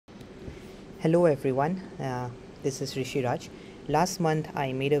Hello everyone, this is Rishiraj. Last month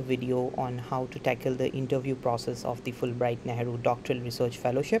I made a video on how to tackle the interview process of the Fulbright-Nehru Doctoral Research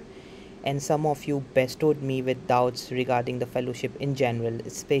Fellowship, and some of you bestowed me with doubts regarding the fellowship in general,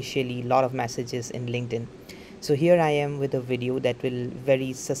 especially a lot of messages in LinkedIn. So here I am with a video that will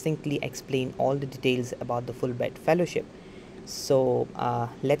very succinctly explain all the details about the Fulbright Fellowship. So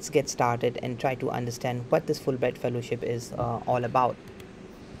let's get started and try to understand what this Fulbright Fellowship is all about.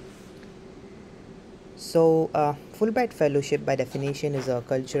 So, Fulbright Fellowship, by definition, is a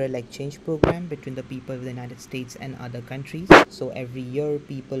cultural exchange program between the people of the United States and other countries. So, every year,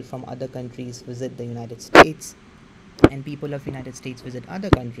 people from other countries visit the United States, and people of United States visit other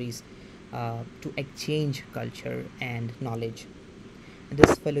countries to exchange culture and knowledge.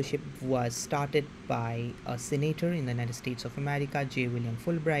 This fellowship was started by a senator in the United States of America, J. William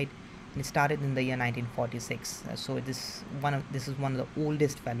Fulbright, and it started in the year 1946. So this is one of the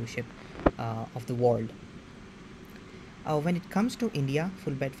oldest fellowship of the world. When it comes to India,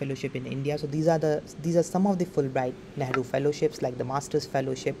 Fulbright Fellowship in India, so these are some of the Fulbright-Nehru fellowships, like the Master's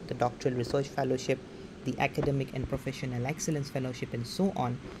Fellowship, the Doctoral Research Fellowship, the Academic and Professional Excellence Fellowship, and so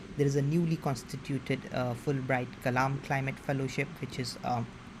on. There is a newly constituted Fulbright Kalam Climate Fellowship, which is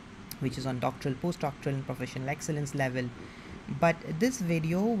on doctoral, postdoctoral, and professional excellence level. But this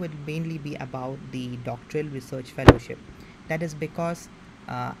video will mainly be about the Doctoral Research Fellowship. That is because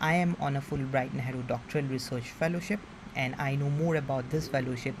I am on a Fulbright-Nehru Doctoral Research Fellowship, and I know more about this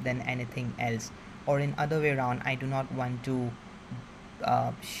fellowship than anything else. Or in other way around, I do not want to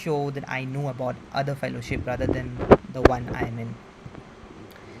show that I know about other fellowship rather than the one I am in.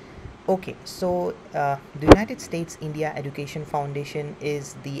 Okay, so the United States India Education Foundation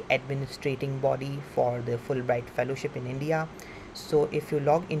is the administrating body for the Fulbright Fellowship in India. So if you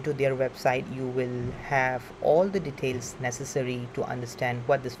log into their website, you will have all the details necessary to understand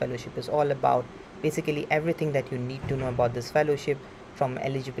what this fellowship is all about. Basically, everything that you need to know about this fellowship, from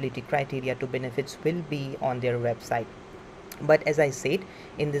eligibility criteria to benefits, will be on their website. But as I said,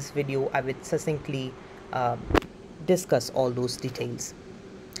 in this video, I will succinctly discuss all those details.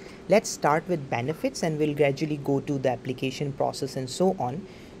 Let's start with benefits, and we'll gradually go to the application process and so on.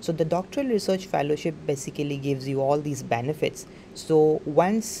 So the Doctoral Research Fellowship basically gives you all these benefits. So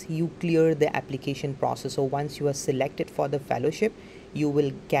once you clear the application process, or once you are selected for the fellowship, you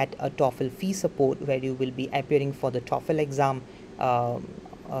will get a TOEFL fee support, where you will be appearing for the TOEFL exam,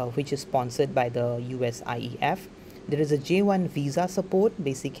 which is sponsored by the USIEF. There is a J1 visa support.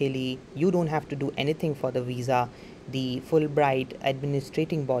 Basically, you don't have to do anything for the visa. The Fulbright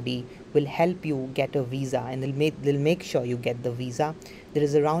administrating body will help you get a visa, and they'll make sure you get the visa. There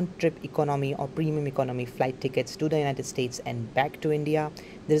is a round trip economy or premium economy flight tickets to the United States and back to India.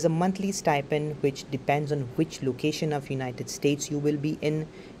 There is a monthly stipend which depends on which location of United States you will be in.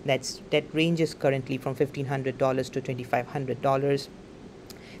 That ranges currently from $1,500 to $2,500.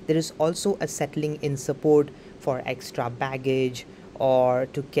 There is also a settling in support for extra baggage, or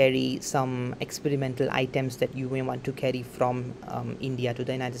to carry some experimental items that you may want to carry from India to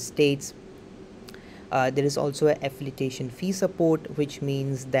the United States. There is also a affiliation fee support, which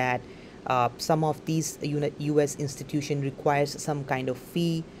means that some of these US institution requires some kind of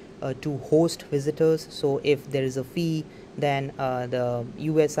fee to host visitors. So if there is a fee, then the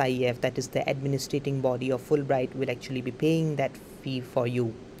USIEF, that is the administrating body of Fulbright, will actually be paying that fee for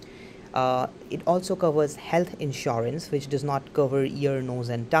you. It also covers health insurance, which does not cover ear, nose,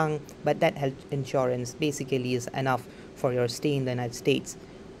 and tongue, but that health insurance basically is enough for your stay in the United States.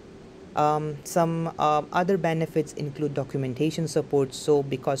 Some other benefits include documentation support. So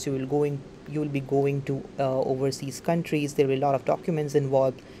because you will be going to overseas countries, there will be a lot of documents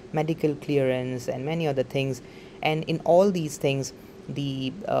involved, medical clearance, and many other things. And in all these things,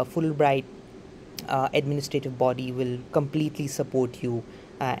 the Fulbright administrative body will completely support you,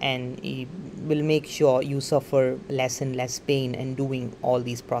 and will make sure you suffer less and less pain in doing all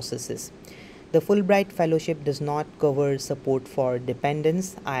these processes. The Fulbright Fellowship does not cover support for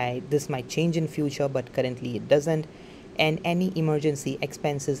dependents. This might change in future, but currently it doesn't. And any emergency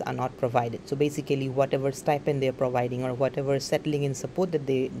expenses are not provided. So basically, whatever stipend they're providing, or whatever settling in support that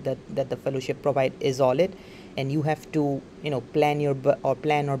the fellowship provide, is all it. And you have to plan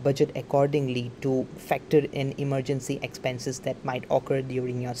or budget accordingly to factor in emergency expenses that might occur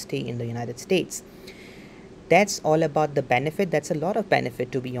during your stay in the United States. That's all about the benefit. That's a lot of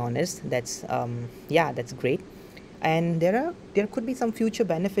benefit, to be honest. That's great. And there could be some future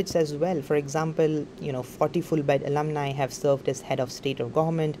benefits as well. For example, 40 Fulbright alumni have served as head of state or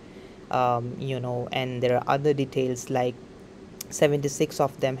government, and there are other details, like 76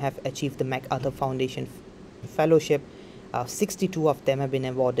 of them have achieved the MacArthur Foundation fellowship. 62 of them have been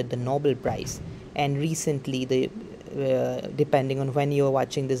awarded the Nobel Prize. And recently, depending on when you are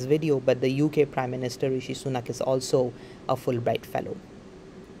watching this video, but the UK Prime Minister Rishi Sunak is also a Fulbright Fellow,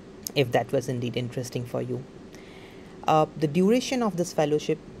 if that was indeed interesting for you. The duration of this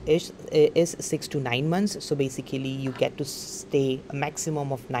fellowship is 6 to 9 months. So basically, you get to stay a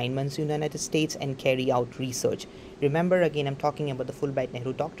maximum of 9 months in the United States and carry out research. Remember, again, I'm talking about the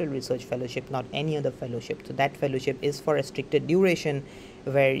Fulbright-Nehru Doctoral Research Fellowship, not any other fellowship. So that fellowship is for a restricted duration,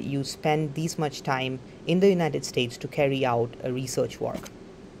 where you spend this much time in the United States to carry out a research work.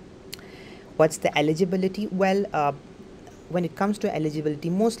 What's the eligibility? Well, when it comes to eligibility,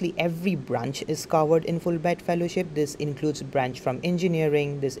 mostly every branch is covered in Fulbright Fellowship. This includes branch from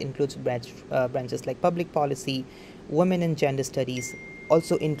engineering, this includes branches like public policy, women and gender studies,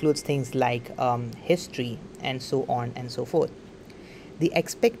 also includes things like history, and so on and so forth. The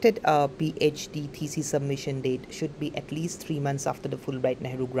expected PhD thesis submission date should be at least 3 months after the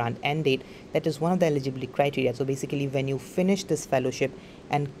Fulbright-Nehru grant end date. That is one of the eligibility criteria. So basically, when you finish this fellowship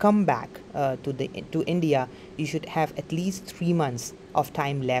and come back to India, you should have at least 3 months of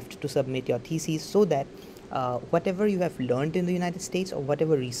time left to submit your thesis, so that whatever you have learned in the United States, or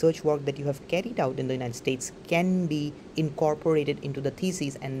whatever research work that you have carried out in the United States, can be incorporated into the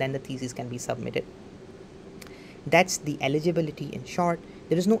thesis, and then the thesis can be submitted. That's the eligibility in short.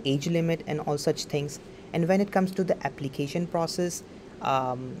 There is no age limit and all such things. And when it comes to the application process,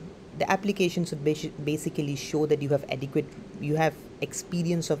 the application should basically show that you have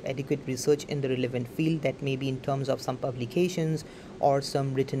experience of adequate research in the relevant field. That may be in terms of some publications, or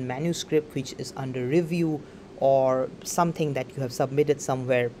some written manuscript which is under review, or something that you have submitted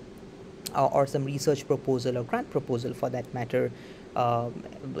somewhere, or some research proposal or grant proposal for that matter.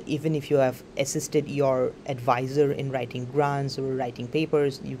 Even if you have assisted your advisor in writing grants or writing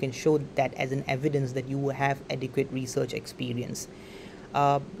papers, you can show that as an evidence that you have adequate research experience.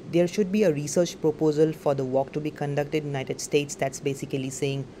 There should be a research proposal for the work to be conducted in the United States. That's basically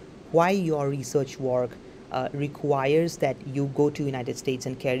saying why your research work requires that you go to United States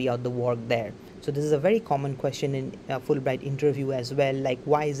and carry out the work there. So this is a very common question in a Fulbright interview as well, like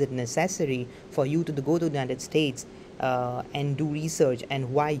why is it necessary for you to go to the United States and do research,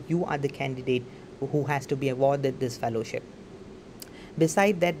 and why you are the candidate who has to be awarded this fellowship.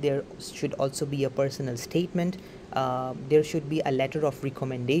 Beside that, there should also be a personal statement. There should be a letter of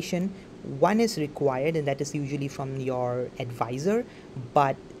recommendation. One is required, and that is usually from your advisor,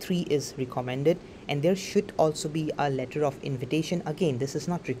 but 3 is recommended. And there should also be a letter of invitation. Again, this is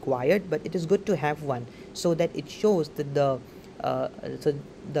not required, but it is good to have one, so that it shows that the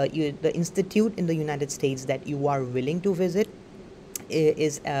institute in the United States that you are willing to visit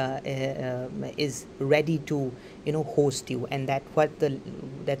is ready to host you, and that's what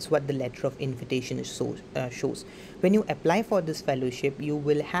the letter of invitation shows. When you apply for this fellowship, you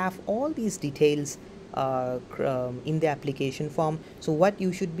will have all these details in the application form. So what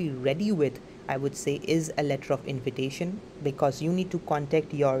you should be ready with, I would say, is a letter of invitation, because you need to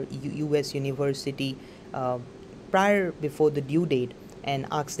contact your US university before the due date and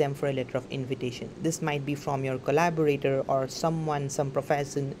ask them for a letter of invitation. This might be from your collaborator or some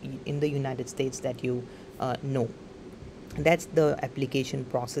professor in the United States that you know. That's the application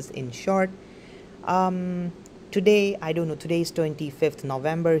process in short. Today, I don't know, today is 25th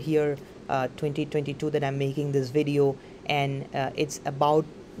November here, 2022, that I'm making this video, and it's about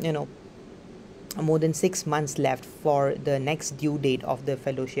more than 6 months left for the next due date of the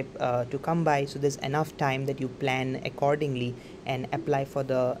fellowship to come by. So there's enough time that you plan accordingly and apply for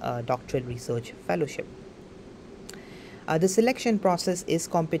the doctoral research fellowship. The selection process is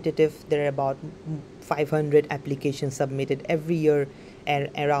competitive. There are about 500 applications submitted every year, and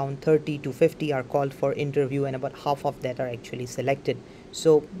around 30 to 50 are called for interview, and about half of that are actually selected.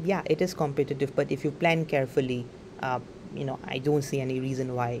 So yeah, it is competitive, but if you plan carefully, I don't see any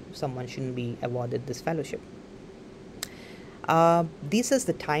reason why someone shouldn't be awarded this fellowship. This is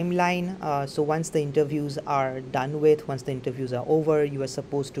the timeline. So once the interviews are done with, once the interviews are over, you are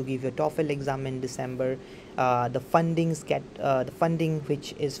supposed to give your TOEFL exam in December. The funding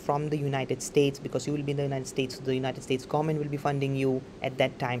which is from the United States, because you will be in the United States, so the United States government will be funding you at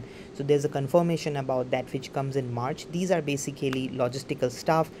that time. So there's a confirmation about that which comes in March. These are basically logistical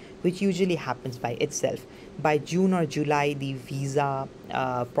stuff which usually happens by itself. By June or July, the visa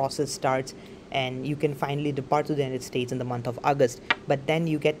process starts, and you can finally depart to the United States in the month of August. But then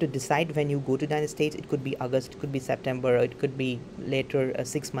you get to decide when you go to the United States. It could be August, it could be September, or it could be later,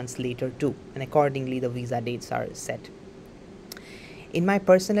 6 months later too, and accordingly the visa dates are set. In my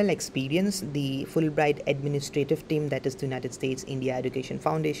personal experience, the Fulbright administrative team, that is the United States India Education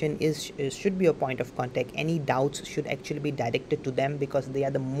Foundation, should be a point of contact. Any doubts should actually be directed to them because they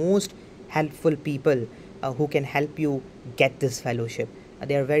are the most helpful people who can help you get this fellowship.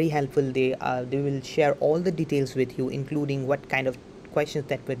 They are very helpful. They will share all the details with you, including what kind of questions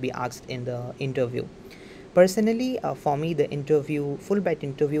that could be asked in the interview. Personally, for me, the Fulbright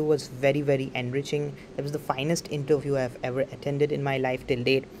interview was very, very enriching. It was the finest interview I've ever attended in my life till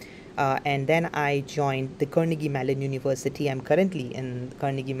date. And then I joined the Carnegie Mellon University. I'm currently in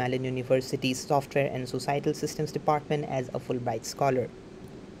Carnegie Mellon University's Software and Societal Systems Department as a Fulbright scholar.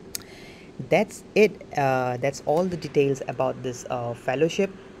 That's it. That's all the details about this fellowship.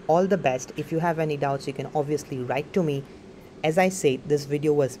 All the best. If you have any doubts, you can obviously write to me. As I said, this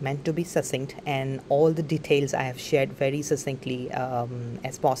video was meant to be succinct, and all the details I have shared very succinctly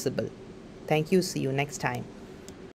as possible. Thank you. See you next time.